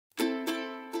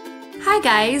Hi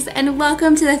guys, and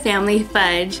welcome to the family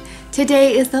Fudge.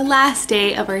 Today is the last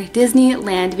day of our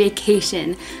Disneyland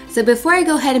vacation. So before I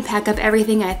go ahead and pack up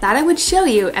everything, I thought I would show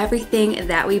you everything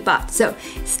that we bought. So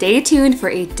stay tuned for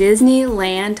a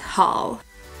Disneyland haul.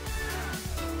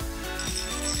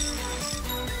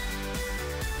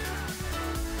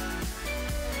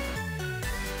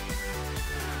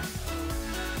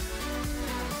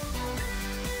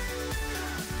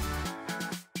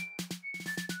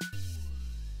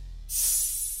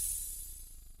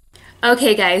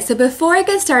 Okay guys, so before I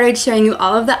get started showing you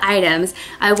all of the items,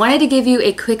 I wanted to give you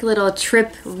a quick little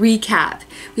trip recap.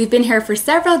 We've been here for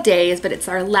several days, but it's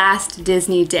our last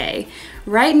Disney day.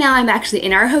 Right now I'm actually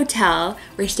in our hotel.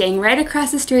 We're staying right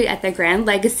across the street at the Grand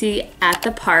Legacy at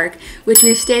the park, which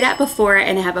we've stayed at before,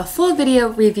 and I have a full video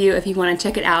review if you want to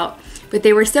check it out. But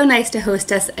they were so nice to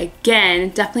host us again.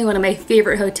 Definitely one of my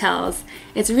favorite hotels.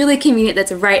 It's really convenient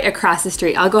that's right across the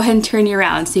street. I'll go ahead and turn you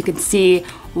around so you can see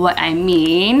what I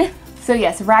mean. So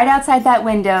yes, right outside that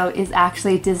window is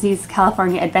actually Disney's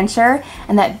California Adventure,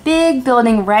 and that big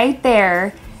building right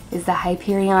there is the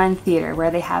Hyperion Theater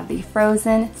where they have the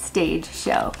Frozen stage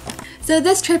show. So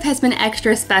this trip has been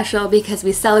extra special because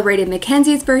we celebrated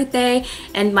Mackenzie's birthday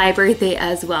and my birthday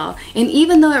as well. And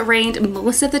even though it rained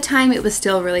most of the time, it was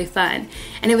still really fun.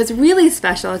 And it was really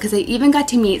special because I even got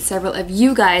to meet several of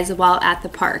you guys while at the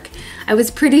park. I was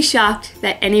pretty shocked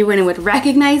that anyone would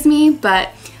recognize me,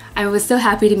 but I was so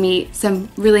happy to meet some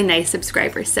really nice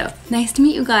subscribers. So nice to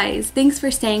meet you guys. Thanks for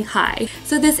saying hi.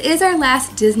 So this is our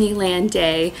last Disneyland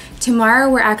day. Tomorrow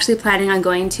we're actually planning on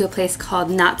going to a place called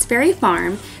Knott's Berry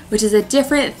Farm, which is a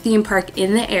different theme park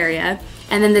in the area.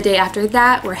 And then the day after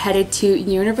that, we're headed to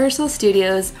Universal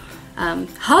Studios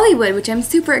Hollywood, which I'm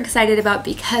super excited about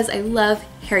because I love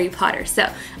Harry Potter. So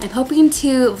I'm hoping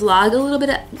to vlog a little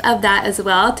bit of that as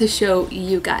well to show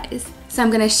you guys. So I'm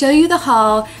going to show you the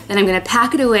haul, then I'm going to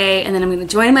pack it away, and then I'm going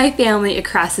to join my family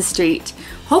across the street.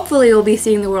 Hopefully we'll be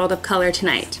seeing the world of color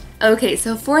tonight. Okay,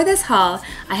 so for this haul,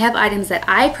 I have items that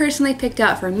I personally picked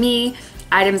out for me,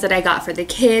 items that I got for the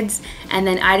kids, and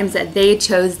then items that they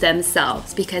chose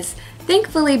themselves, because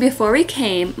thankfully before we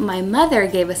came, my mother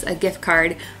gave us a gift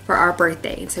card for our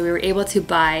birthday, so we were able to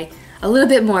buy a little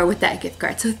bit more with that gift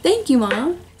card. So thank you,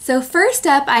 Mom. So first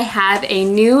up, I have a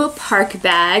new park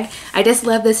bag. I just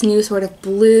love this new sort of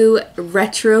blue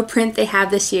retro print they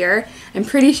have this year. I'm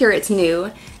pretty sure it's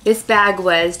new. This bag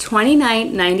was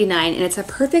 $29.99, and it's a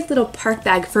perfect little park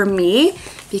bag for me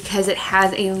because it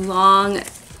has a long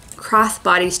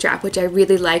crossbody strap, which I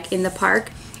really like in the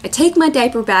park. I take my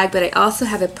diaper bag, but I also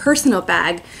have a personal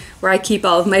bag where I keep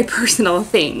all of my personal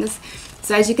things.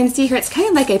 So as you can see here, it's kind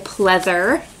of like a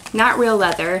pleather, not real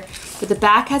leather, but the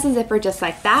back has a zipper just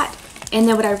like that. And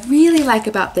then what I really like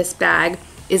about this bag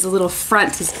is a little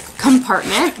front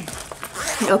compartment.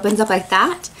 It opens up like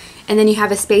that. And then you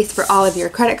have a space for all of your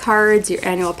credit cards, your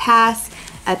annual pass,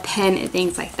 a pen, and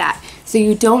things like that. So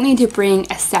you don't need to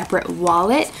bring a separate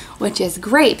wallet, which is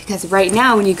great because right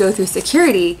now when you go through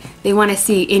security, they want to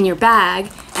see in your bag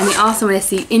and they also want to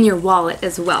see in your wallet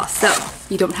as well. So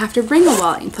you don't have to bring a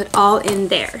wallet and put all in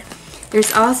there.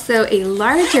 There's also a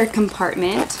larger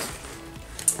compartment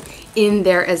in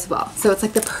there as well. So it's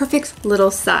like the perfect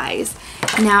little size.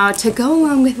 Now to go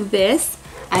along with this,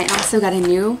 I also got a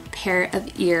new pair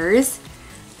of ears,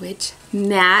 which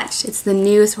match. It's the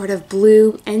new sort of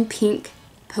blue and pink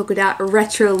polka dot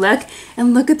retro look.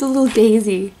 And look at the little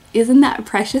daisy. Isn't that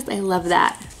precious? I love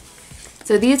that.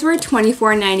 So these were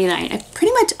 $24.99.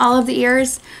 Pretty much all of the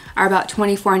ears are about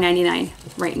 $24.99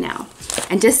 right now.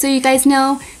 And just so you guys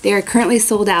know, they are currently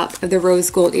sold out of the rose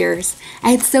gold ears.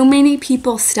 I had so many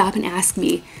people stop and ask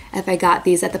me if I got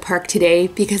these at the park today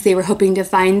because they were hoping to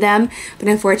find them, but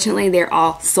unfortunately they're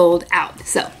all sold out.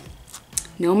 So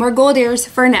no more gold ears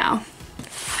for now.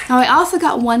 Now I also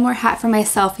got one more hat for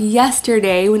myself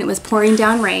yesterday when it was pouring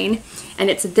down rain, and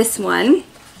it's this one.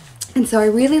 And so I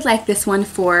really like this one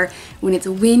for when it's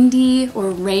windy or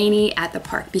rainy at the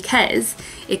park because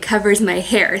it covers my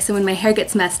hair. So when my hair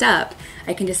gets messed up,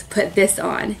 I can just put this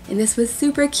on. And this was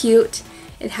super cute.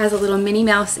 It has a little Minnie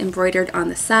Mouse embroidered on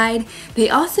the side. They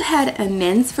also had a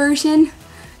men's version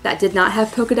that did not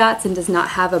have polka dots and does not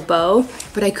have a bow,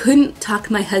 but I couldn't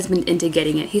talk my husband into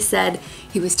getting it. He said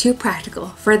he was too practical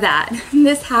for that.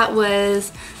 This hat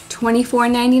was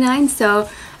 $24.99, so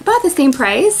about the same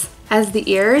price as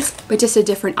the ears, but just a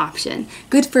different option.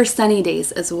 Good for sunny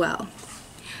days as well.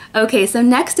 Okay, so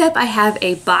next up I have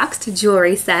a boxed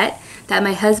jewelry set that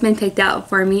my husband picked out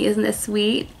for me. Isn't this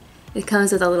sweet? It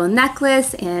comes with a little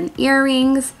necklace and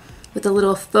earrings with a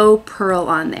little faux pearl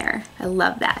on there. I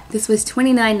love that. This was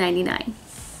 $29.99.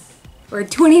 or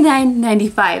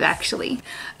 $29.95 actually.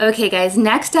 Okay guys,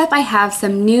 next up I have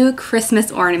some new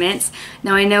Christmas ornaments.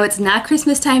 Now I know it's not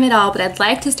Christmas time at all, but I'd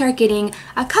like to start getting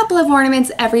a couple of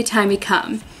ornaments every time we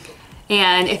come.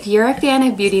 And if you're a fan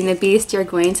of Beauty and the Beast, you're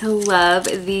going to love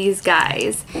these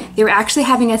guys. They were actually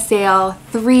having a sale,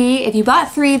 if you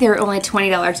bought 3, they were only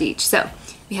 $20 each. So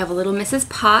we have a little Mrs.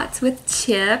 Potts with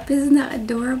Chip, isn't that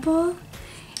adorable?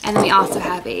 And then we also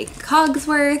have a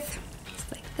Cogsworth, just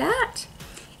like that.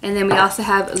 And then we also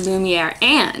have Lumiere,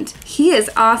 and he is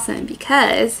awesome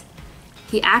because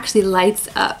he actually lights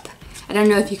up. I don't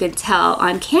know if you can tell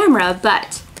on camera,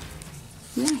 but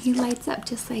yeah, he lights up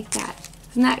just like that.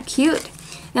 Isn't that cute?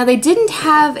 Now they didn't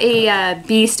have a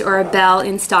Beast or a Belle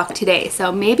in stock today,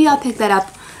 so maybe I'll pick that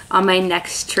up on my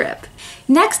next trip.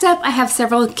 Next up, I have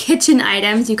several kitchen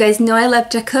items. You guys know I love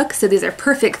to cook, so these are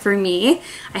perfect for me.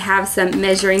 I have some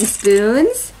measuring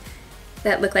spoons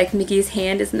that look like Mickey's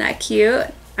hand. Isn't that cute?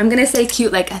 I'm gonna say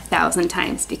cute like 1,000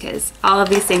 times because all of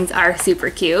these things are super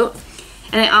cute.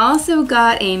 And I also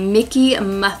got a Mickey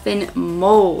muffin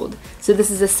mold. So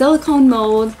this is a silicone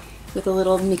mold with a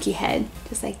little Mickey head,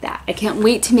 just like that. I can't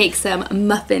wait to make some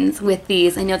muffins with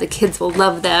these. I know the kids will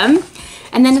love them.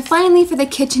 And then finally for the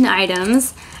kitchen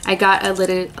items, I got a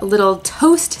little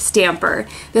toast stamper.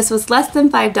 This was less than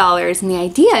 $5, and the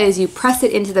idea is you press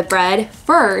it into the bread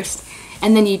first,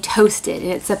 and then you toast it,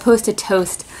 and it's supposed to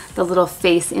toast the little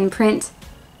face imprint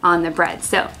on the bread.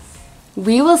 So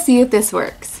we will see if this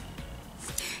works.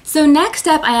 So next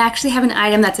up, I actually have an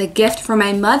item that's a gift for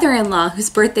my mother-in-law, whose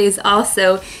birthday is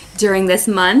also during this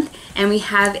month, and we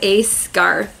have a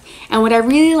scarf. And what I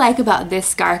really like about this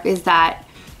scarf is that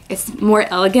it's more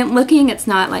elegant looking. It's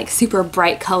not like super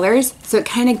bright colors, so it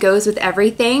kind of goes with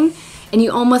everything, and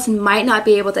you almost might not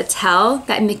be able to tell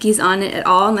that Mickey's on it at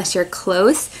all unless you're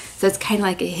close, so it's kind of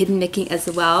like a hidden Mickey as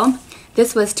well.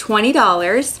 This was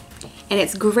 $20, and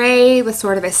it's gray with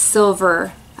sort of a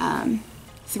silver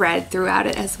thread throughout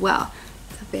it as well.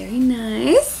 So very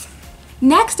nice.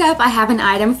 Next up, I have an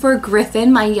item for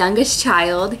Griffin, my youngest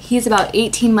child. He's about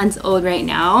 18 months old right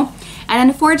now. And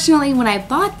unfortunately, when I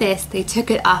bought this, they took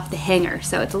it off the hanger.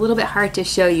 So it's a little bit hard to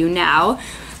show you now,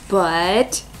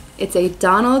 but it's a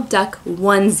Donald Duck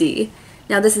onesie.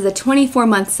 Now this is a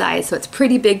 24-month size, so it's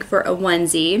pretty big for a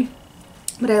onesie.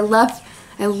 But I love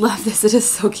this, it is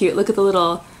so cute. Look at the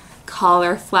little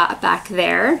collar flap back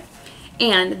there.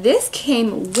 And this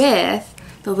came with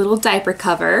the little diaper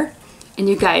cover. And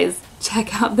you guys,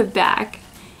 check out the back.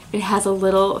 It has a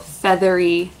little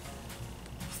fuzzy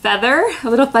feather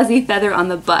on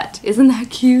the butt. Isn't that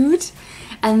cute?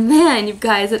 And then, you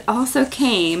guys, it also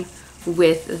came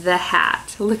with the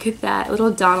hat. Look at that little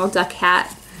Donald Duck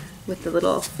hat with the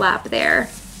little flap there.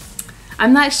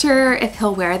 I'm not sure if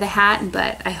he'll wear the hat,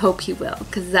 but I hope he will,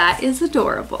 because that is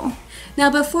adorable. Now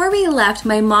before we left,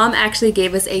 my mom actually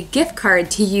gave us a gift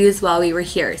card to use while we were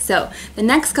here. So the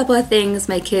next couple of things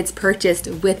my kids purchased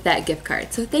with that gift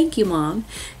card. So thank you, Mom.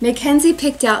 Mackenzie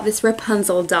picked out this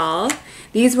Rapunzel doll.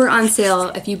 These were on sale.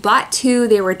 If you bought 2,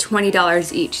 they were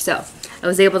 $20 each. So I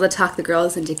was able to talk the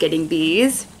girls into getting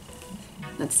these.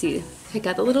 Let's see, pick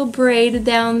out the little braid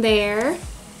down there,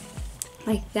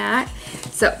 like that.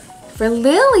 So for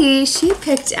Lily, she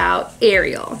picked out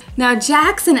Ariel. Now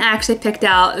Jackson actually picked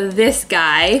out this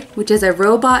guy, which is a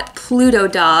robot Pluto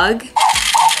dog.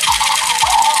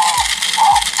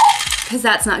 Because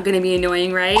that's not gonna be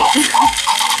annoying, right?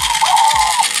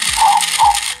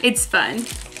 It's fun.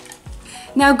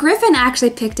 Now Griffin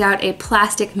actually picked out a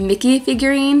plastic Mickey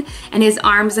figurine, and his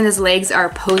arms and his legs are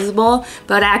posable,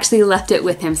 but I actually left it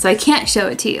with him, so I can't show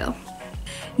it to you.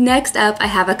 Next up, I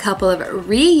have a couple of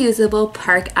reusable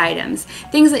park items,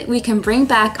 things that we can bring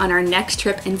back on our next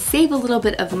trip and save a little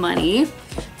bit of money.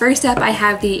 First up, I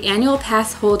have the annual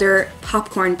pass holder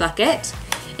popcorn bucket.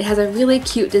 It has a really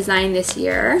cute design this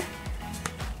year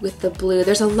with the blue.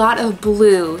 There's a lot of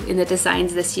blue in the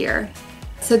designs this year.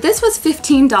 So this was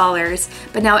 $15,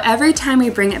 but now every time we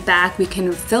bring it back, we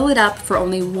can fill it up for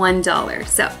only $1.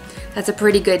 So that's a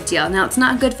pretty good deal. Now it's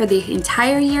not good for the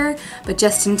entire year, but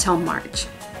just until March.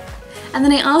 And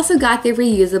then I also got the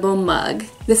reusable mug.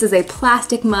 This is a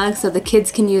plastic mug so the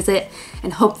kids can use it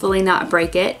and hopefully not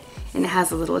break it. And it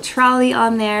has a little trolley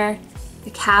on there, the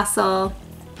castle,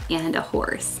 and a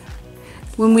horse.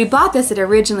 When we bought this, it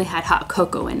originally had hot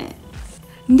cocoa in it.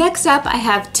 Next up, I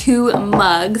have 2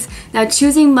 mugs. Now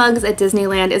choosing mugs at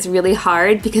Disneyland is really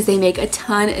hard because they make a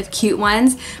ton of cute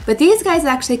ones, but these guys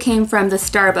actually came from the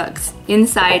Starbucks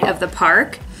inside of the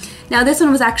park. Now this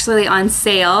one was actually on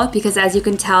sale because, as you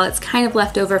can tell, it's kind of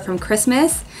left over from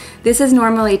Christmas. This is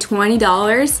normally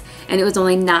 $20 and it was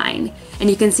only $9. And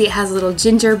you can see it has a little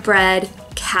gingerbread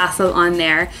castle on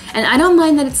there. And I don't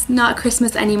mind that it's not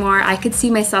Christmas anymore. I could see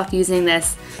myself using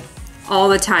this all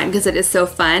the time because it is so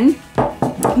fun.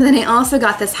 But then I also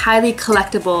got this highly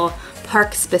collectible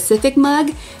park specific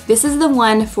mug. This is the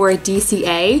one for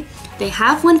DCA. They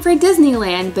have one for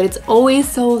Disneyland, but it's always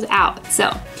sold out.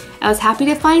 So I was happy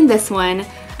to find this one,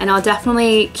 and I'll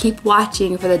definitely keep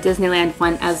watching for the Disneyland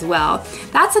one as well.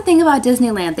 That's the thing about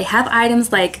Disneyland. They have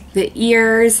items like the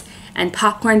ears and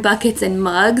popcorn buckets and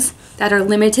mugs that are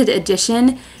limited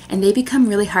edition, and they become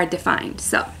really hard to find.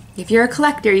 So if you're a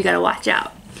collector, you gotta watch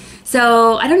out.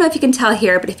 So I don't know if you can tell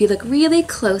here, but if you look really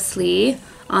closely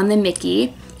on the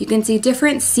Mickey, you can see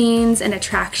different scenes and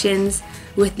attractions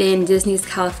within Disney's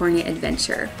California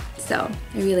Adventure. So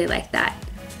I really like that.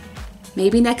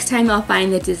 Maybe next time I'll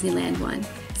find the Disneyland one.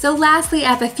 So lastly, I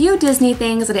have a few Disney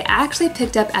things that I actually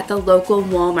picked up at the local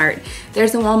Walmart.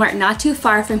 There's a Walmart not too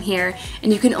far from here,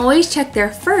 and you can always check there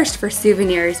first for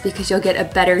souvenirs because you'll get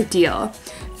a better deal.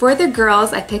 For the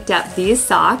girls, I picked up these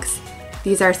socks.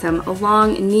 These are some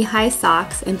long knee-high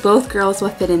socks, and both girls will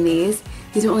fit in these.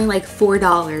 These are only like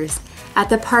 $4. At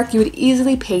the park, you would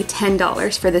easily pay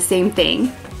 $10 for the same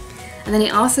thing. And then I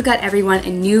also got everyone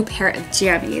a new pair of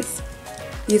jammies.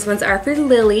 These ones are for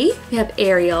Lily. We have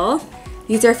Ariel.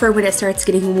 These are for when it starts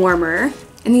getting warmer.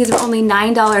 And these are only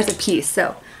 $9 a piece,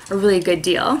 so a really good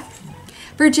deal.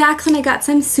 For Jackson, I got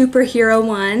some superhero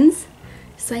ones,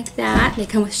 just like that. They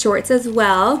come with shorts as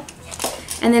well.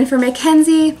 And then for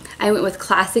Mackenzie, I went with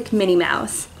classic Minnie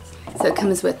Mouse. So it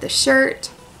comes with the shirt,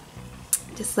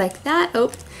 just like that.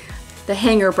 Oh, the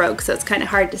hanger broke, so it's kind of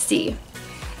hard to see.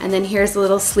 And then here's the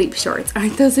little sleep shorts.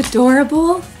 Aren't those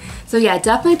adorable? So yeah,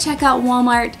 definitely check out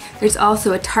Walmart. There's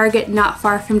also a Target not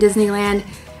far from Disneyland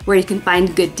where you can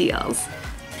find good deals.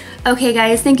 Okay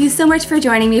guys, thank you so much for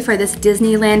joining me for this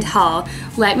Disneyland haul.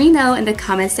 Let me know in the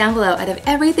comments down below, out of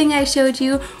everything I showed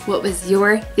you, what was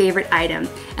your favorite item?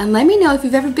 And let me know if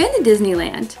you've ever been to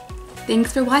Disneyland.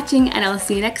 Thanks for watching, and I'll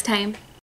see you next time.